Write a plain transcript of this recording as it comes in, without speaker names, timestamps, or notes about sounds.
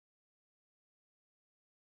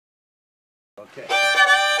Okay.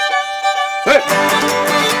 Hey!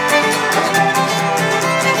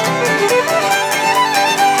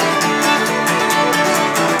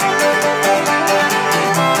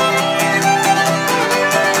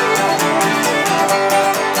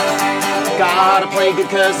 Gotta play good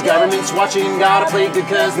cause the government's watching. Gotta play good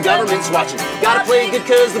cause the government's watching. Gotta play good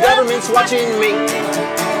cause the government's watching me.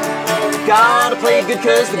 Gotta play good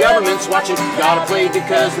cause the government's watching. Gotta play good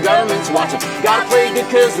cause the government's watching. Gotta play good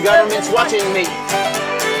cause the government's watching me.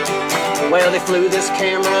 Well, they flew this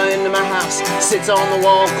camera into my house. Sits on the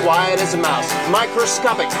wall, quiet as a mouse.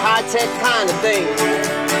 Microscopic, high-tech kind of thing.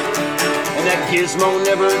 And that gizmo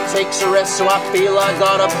never takes a rest, so I feel I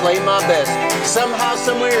gotta play my best. Somehow,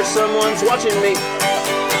 somewhere, someone's watching me.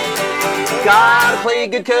 Gotta play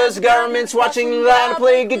good cause the government's watching. Gotta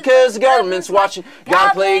play good cause the government's watching.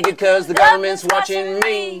 Gotta play good cause the government's watching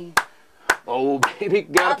me. Oh baby,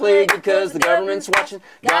 gotta play good cause the government's watching.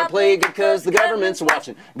 Gotta play good cause the government's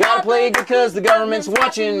watching. Gotta play good cause the government's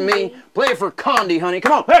watching me. Play it for Condi, honey,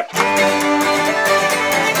 come on. Hey!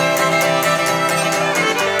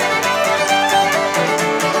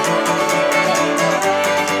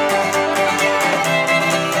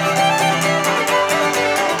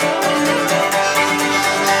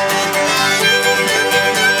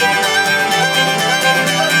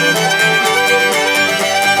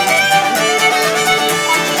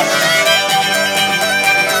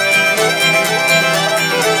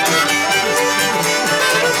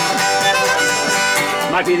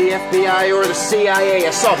 Might be the FBI or the CIA.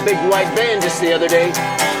 I saw a big white van just the other day,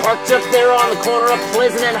 parked up there on the corner of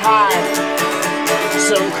Pleasant and Hyde.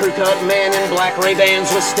 Some crew-cut man in black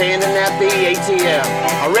Ray-Bans was standing at the ATM.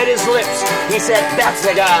 I read his lips, he said, that's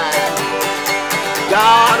the guy.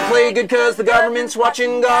 Gotta play good cause the government's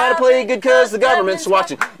watching. Gotta play good cause the government's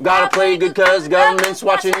watching. Gotta play good cause the government's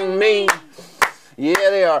watching me. Yeah,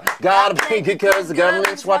 they are. Gotta play good cause the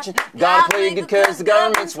government's watching. Gotta play good cause the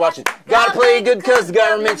government's watching. Gotta play good cause the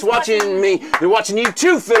government's watching me. They're watching you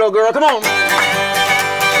too, fiddle girl. Come on.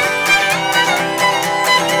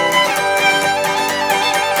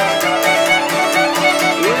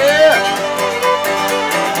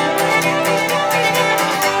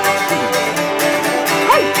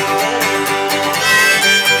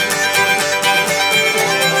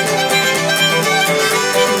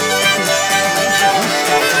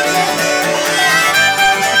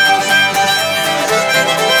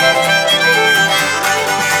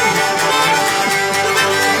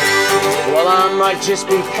 Might just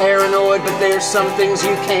be paranoid, but there's some things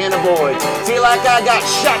you can't avoid. Feel like I got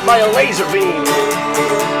shot by a laser beam.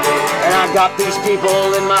 And I've got these people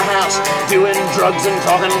in my house doing drugs and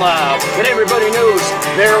talking loud. And everybody knows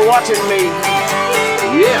they're watching me.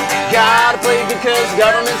 Yeah, gotta play good cause the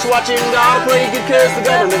government's watching. Gotta play good cause the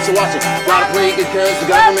government's watching. Gotta play good cause the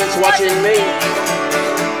government's watching me.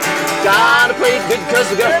 Gotta play good cause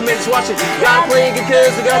the government's watching. Gotta play good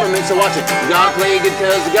cause the government's watching. Gotta play good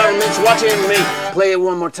cause the government's watching me. Play it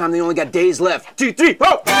one more time, they only got days left. 2, 3,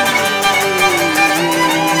 ho!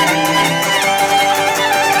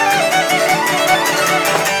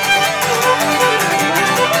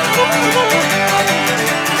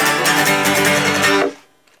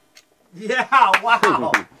 Yeah,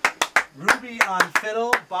 wow. Ruby on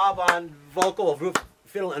fiddle, Bob on vocal,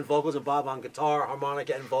 fiddle and vocals, and Bob on guitar,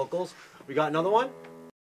 harmonica, and vocals. We got another one?